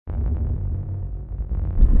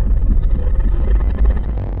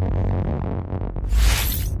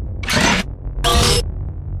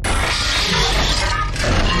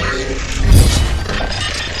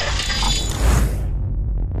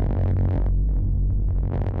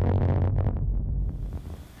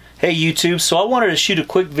Hey YouTube, so I wanted to shoot a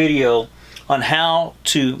quick video on how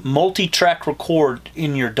to multi-track record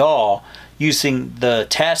in your DAW using the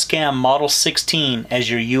Tascam Model 16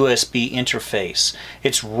 as your USB interface.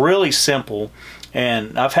 It's really simple,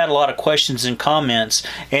 and I've had a lot of questions and comments,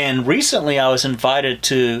 and recently I was invited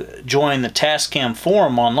to join the Tascam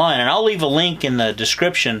Forum online, and I'll leave a link in the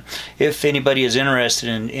description if anybody is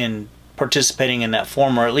interested in participating in that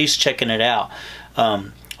forum, or at least checking it out.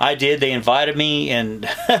 I did. They invited me, and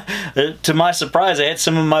to my surprise, I had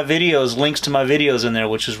some of my videos, links to my videos in there,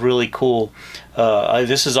 which is really cool.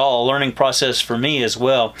 This is all a learning process for me as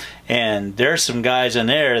well, and there's some guys in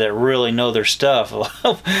there that really know their stuff.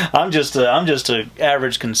 I'm just an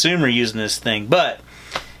average consumer using this thing, but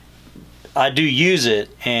I do use it,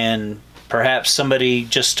 and perhaps somebody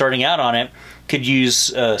just starting out on it could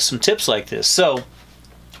use some tips like this. So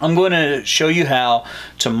I'm going to show you how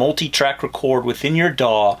to multi-track record within your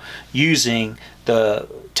DAW using the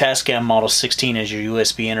Tascam Model 16 as your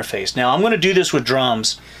USB interface. Now I'm going to do this with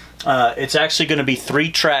drums. It's actually going to be 3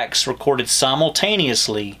 tracks recorded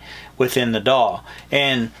simultaneously within the DAW.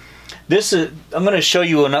 And this is, I'm going to show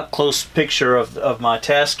you an up-close picture of my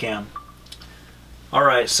Tascam.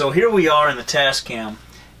 Alright, so here we are in the Tascam,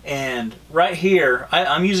 and right here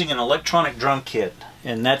I'm using an electronic drum kit.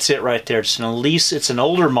 And that's it right there. It's an Elise. It's an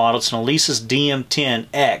older model. It's an Elise's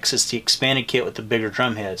DM10X. It's the expanded kit with the bigger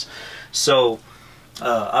drum heads. So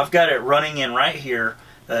I've got it running in right here.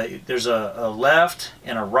 There's a left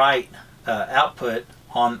and a right output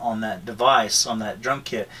on that device, on that drum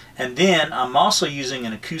kit. And then I'm also using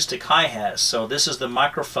an acoustic hi-hat. So this is the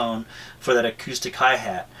microphone for that acoustic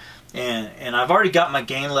hi-hat. And I've already got my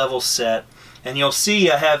gain level set. And you'll see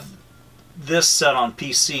I have this set on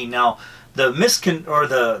PC. Now,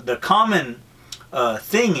 the common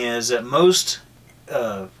thing is that most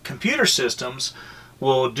computer systems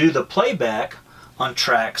will do the playback on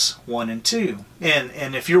tracks 1 and 2.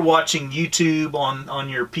 And if you're watching YouTube on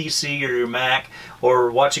your PC or your Mac, or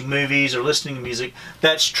watching movies or listening to music,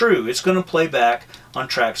 that's true. It's going to play back on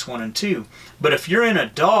tracks 1 and 2. But if you're in a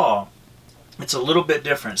DAW, it's a little bit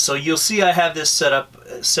different. So you'll see I have this set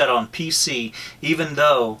on PC, even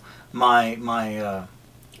though my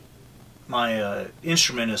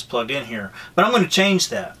instrument is plugged in here, but I'm going to change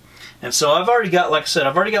that. And so I've already got, like I said,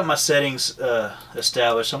 I've already got my settings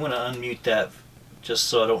established. I'm going to unmute that just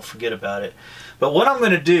so I don't forget about it. But what I'm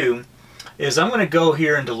going to do is I'm going to go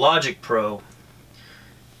here into Logic Pro,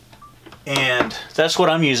 and that's what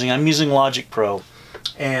I'm using. I'm using Logic Pro,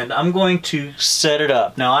 and I'm going to set it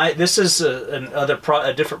up. Now this is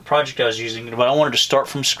a different project I was using, but I wanted to start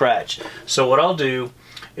from scratch. So what I'll do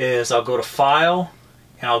is I'll go to File,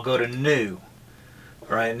 and I'll go to New.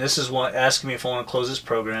 Alright, and this is what asking me if I want to close this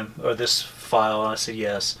program or this file, and I said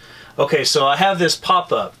yes. Okay, so I have this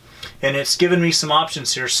pop-up, and it's given me some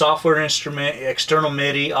options here: software instrument, external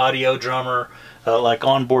MIDI, audio, drummer, like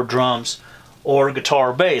onboard drums, or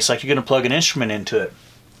guitar or bass, like you're going to plug an instrument into it.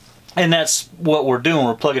 And that's what we're doing,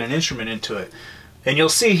 we're plugging an instrument into it. And you'll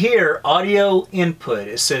see here, audio input.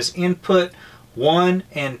 It says input 1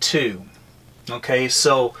 and 2. Okay,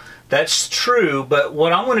 so that's true, but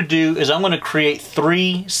what I'm going to do is I'm going to create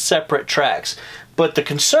 3 separate tracks. But the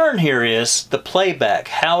concern here is the playback.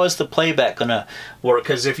 How is the playback going to work?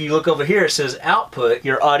 Because if you look over here, it says output,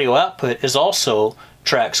 your audio output is also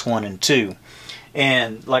tracks 1 and 2.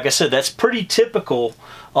 And like I said, that's pretty typical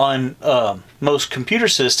on most computer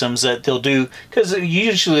systems that they'll do, because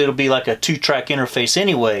usually it'll be like a 2-track interface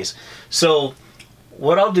anyways. So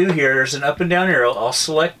what I'll do here is an up and down arrow. I'll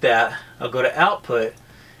select that. I'll go to output,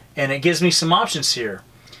 and it gives me some options here,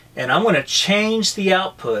 and I'm going to change the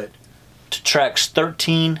output to tracks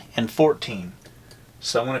 13 and 14.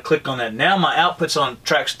 So I'm going to click on that. Now my output's on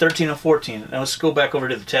tracks 13 and 14. Now let's go back over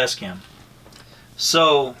to the Tascam.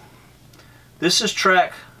 So this is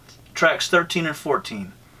tracks 13 and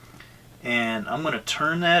 14, and I'm going to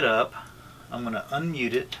turn that up. I'm going to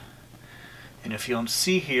unmute it, and if you'll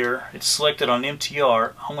see here, it's selected on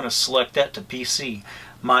MTR. I'm going to select that to PC.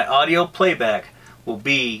 My audio playback will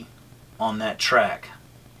be on that track.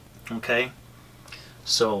 Okay,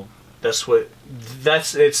 so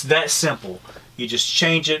it's that simple. You just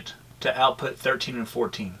change it to output 13 and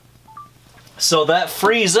 14. So that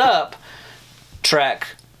frees up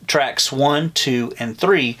tracks 1, 2, and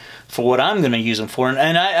 3 for what I'm going to use them for.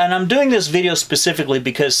 And I'm doing this video specifically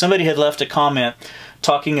because somebody had left a comment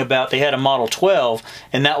talking about they had a Model 12,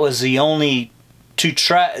 and that was the only two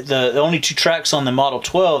tracks on the Model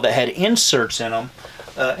 12 that had inserts in them.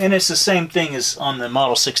 And it's the same thing as on the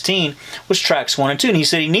Model 16, was tracks 1 and 2, and he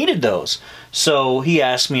said he needed those. So he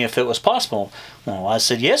asked me if it was possible. Well, I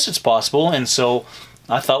said yes, it's possible, and so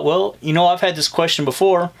I thought, well, you know, I've had this question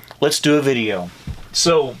before. Let's do a video.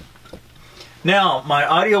 So now my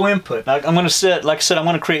audio input, I'm going to set, like I said, I'm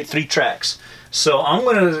going to create 3 tracks. So I'm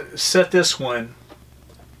going to set this one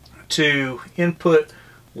to input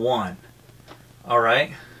 1. All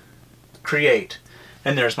right, create,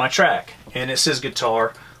 and there's my track, and it says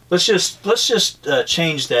guitar. Let's just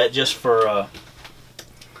change that just for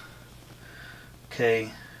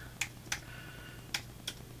okay,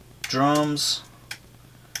 drums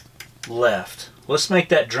left. Let's make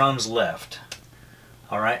that drums left.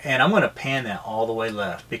 All right, and I'm going to pan that all the way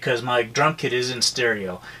left because my drum kit is in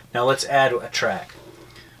stereo. Now let's add a track.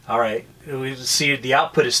 All right, we see the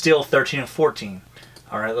output is still 13 and 14.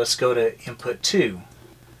 All right, let's go to input 2.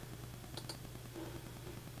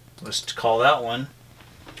 Let's call that one.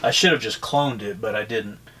 I should have just cloned it, but I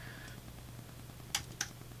didn't.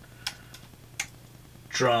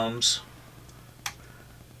 Drums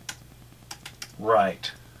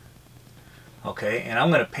right. Okay, and I'm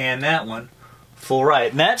going to pan that one full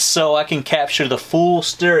right. And that's so I can capture the full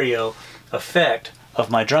stereo effect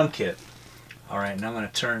of my drum kit. All right, now I'm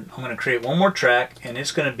going to create one more track, and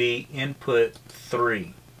it's going to be input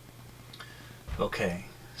 3. Okay,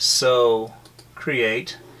 so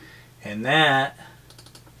create, and that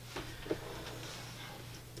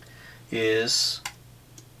is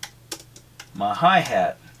my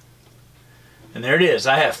hi-hat. And there it is.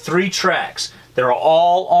 I have 3 tracks. They're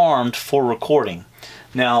all armed for recording.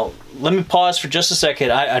 Now, let me pause for just a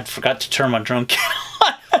second. I forgot to turn my drum kit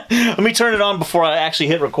on. Let me turn it on before I actually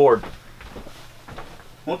hit record.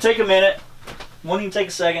 Won't take a minute. Won't even take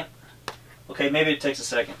a second. Okay, maybe it takes a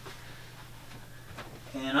second.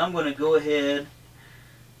 And I'm going to go ahead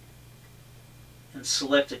and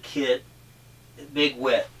select a kit, Big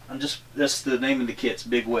Wet. That's the name of the kit's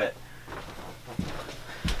Big Wet.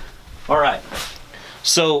 Alright,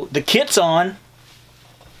 so the kit's on.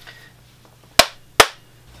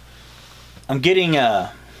 I'm getting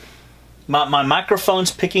my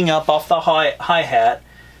microphone's picking up off the hi-hat,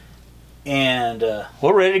 and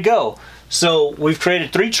we're ready to go. So we've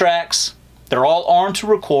created 3 tracks. They're all armed to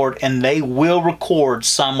record, and they will record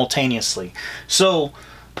simultaneously. So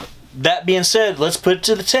that being said, let's put it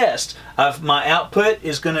to the test. My output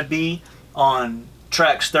is going to be on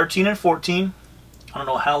tracks 13 and 14. I don't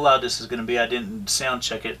know how loud this is going to be. I didn't sound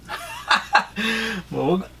check it.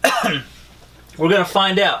 Well, we're going to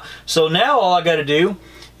find out. So now all I got to do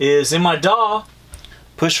is in my DAW,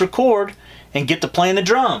 push record, and get to playing the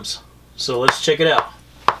drums. So let's check it out.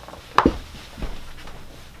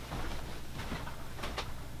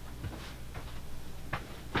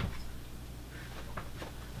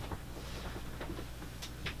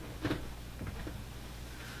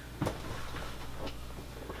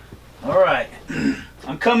 Alright,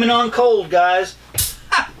 I'm coming on cold, guys.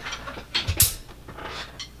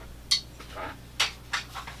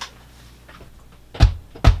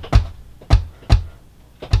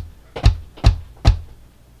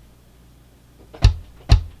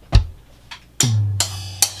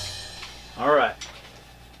 Alright,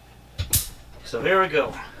 so here we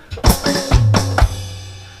go.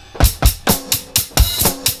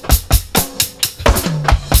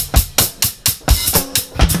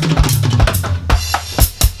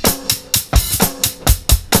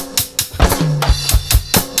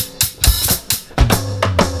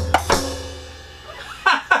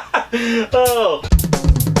 Oh.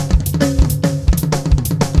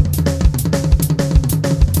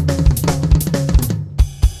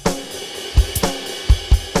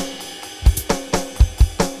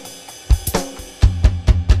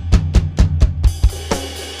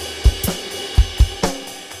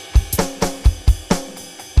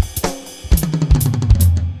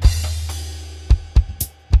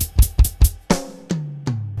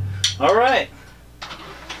 All right.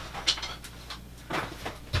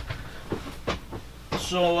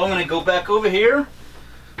 So I'm going to go back over here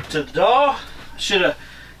to the DAW. It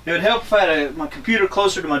would help if I had my computer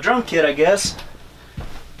closer to my drum kit, I guess.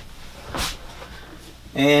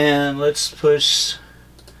 And let's push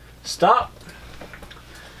stop.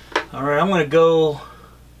 All right, I'm going to go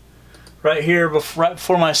right here right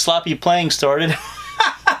before my sloppy playing started.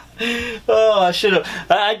 Oh, I should have.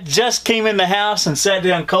 I just came in the house and sat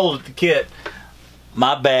down cold at the kit.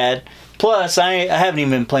 My bad. Plus, I haven't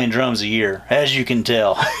even been playing drums a year, as you can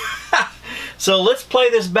tell. So let's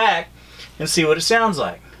play this back and see what it sounds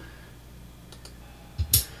like.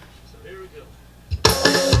 So here we go.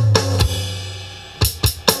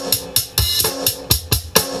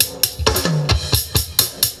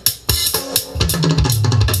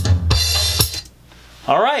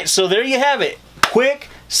 Alright, so there you have it. Quick,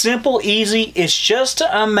 simple, easy. It's just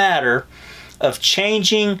a matter of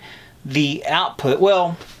changing the output,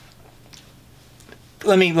 well,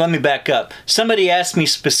 let me back up. Somebody asked me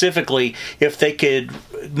specifically if they could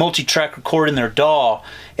multi-track record in their DAW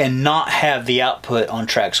and not have the output on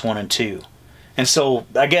tracks 1 and 2. And so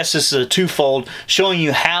I guess this is a twofold, showing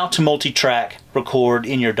you how to multi-track record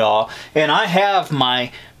in your DAW. And I have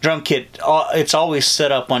my drum kit, it's always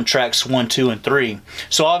set up on tracks 1, 2, and 3.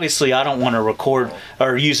 So obviously I don't want to record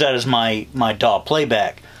or use that as my DAW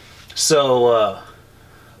playback. So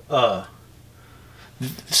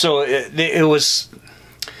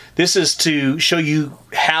this is to show you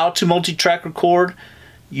how to multi-track record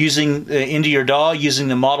using into your DAW using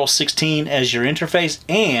the Model 16 as your interface,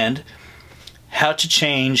 and how to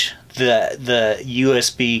change the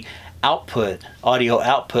USB output, audio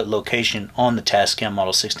output location on the Tascam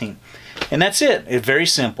Model 16. And that's it. It's very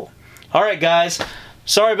simple. Alright guys,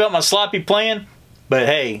 sorry about my sloppy playing, but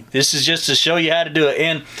hey, this is just to show you how to do it.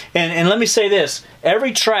 And let me say this,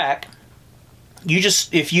 every track,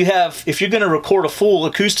 if you're going to record a full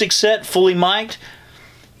acoustic set, fully mic'd,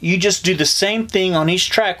 you just do the same thing on each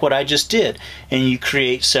track what I just did, and you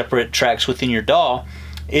create separate tracks within your DAW.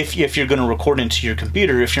 If you're going to record into your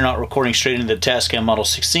computer, if you're not recording straight into the Tascam Model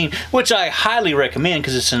 16, which I highly recommend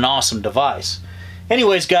because it's an awesome device.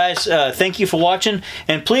 Anyways guys, thank you for watching,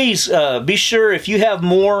 and please be sure if you have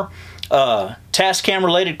more Tascam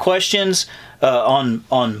related questions on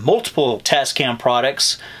multiple Tascam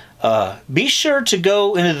products, be sure to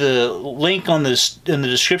go into the link in the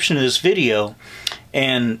description of this video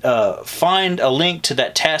and find a link to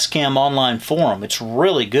that Tascam online forum. It's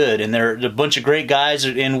really good, and there are a bunch of great guys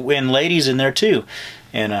and ladies in there too.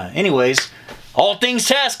 And anyways, all things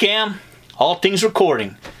Tascam, all things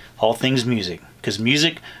recording, all things music, because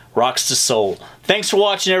music rocks the soul. Thanks for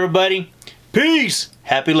watching, everybody. Peace.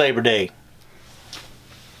 Happy Labor Day.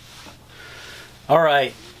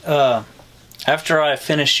 Alright, after I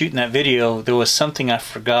finished shooting that video, there was something I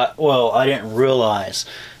forgot. Well, I didn't realize.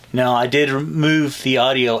 Now, I did remove the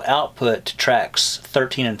audio output to tracks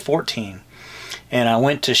 13 and 14, and I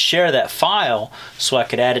went to share that file so I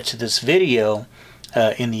could add it to this video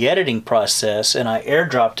in the editing process, and I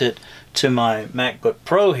airdropped it to my MacBook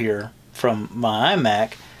Pro here from my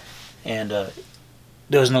iMac, and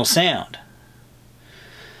there was no sound.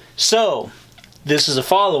 So, this is a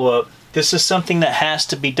follow-up. This is something that has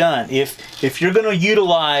to be done. If you're going to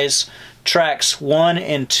utilize tracks 1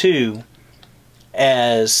 and 2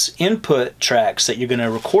 as input tracks that you're going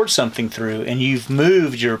to record something through, and you've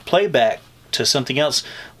moved your playback to something else,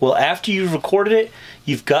 well, after you've recorded it,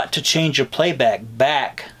 you've got to change your playback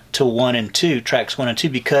back to 1 and 2, tracks 1 and 2,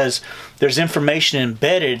 because there's information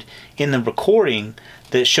embedded in the recording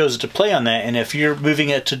that shows it to play on that. And if you're moving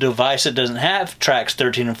it to a device that doesn't have tracks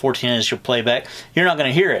 13 and 14 as your playback, you're not going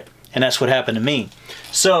to hear it. And that's what happened to me.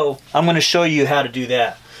 So I'm going to show you how to do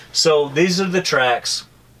that. So these are the tracks.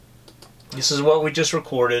 This is what we just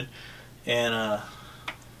recorded, and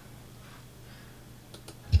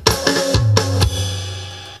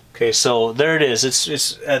okay, so there it is. It's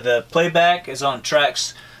the playback is on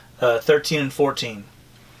tracks 13 and 14.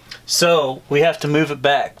 So we have to move it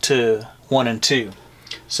back to 1 and 2.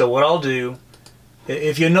 So what I'll do,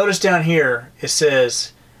 if you notice down here, it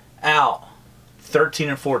says out 13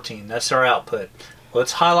 and 14. That's our output.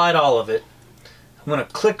 Let's highlight all of it. I'm going to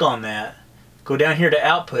click on that. Go down here to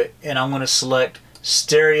output, and I'm going to select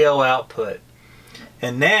stereo output,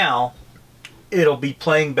 and now it'll be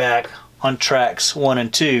playing back on tracks 1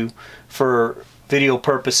 and 2 for video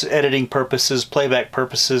purposes, editing purposes, playback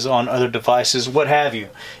purposes on other devices, what have you.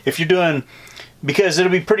 If you're doing, because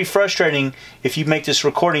it'll be pretty frustrating if you make this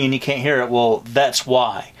recording and you can't hear it. Well, that's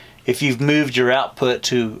why. If you've moved your output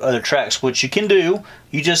to other tracks, which you can do,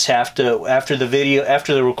 you just have to, after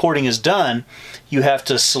the recording is done, you have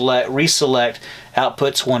to reselect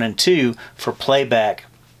outputs 1 and 2 for playback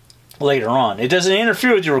later on. It doesn't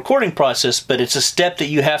interfere with your recording process, but it's a step that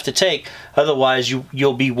you have to take. Otherwise,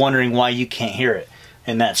 you'll be wondering why you can't hear it,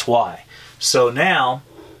 and that's why. So now,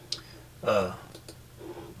 I'm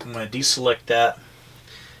going to deselect that,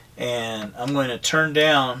 and I'm going to turn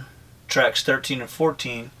down tracks 13 and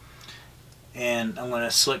 14. And I'm going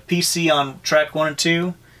to select PC on track 1 and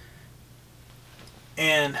 2,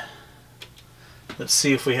 and let's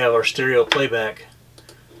see if we have our stereo playback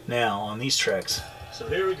now on these tracks. So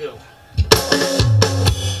here we go.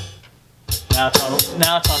 Now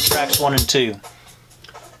it's on tracks 1 and 2.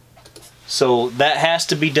 So that has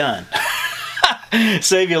to be done.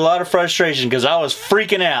 Save you a lot of frustration because I was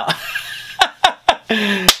freaking out.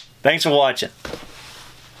 Thanks for watching.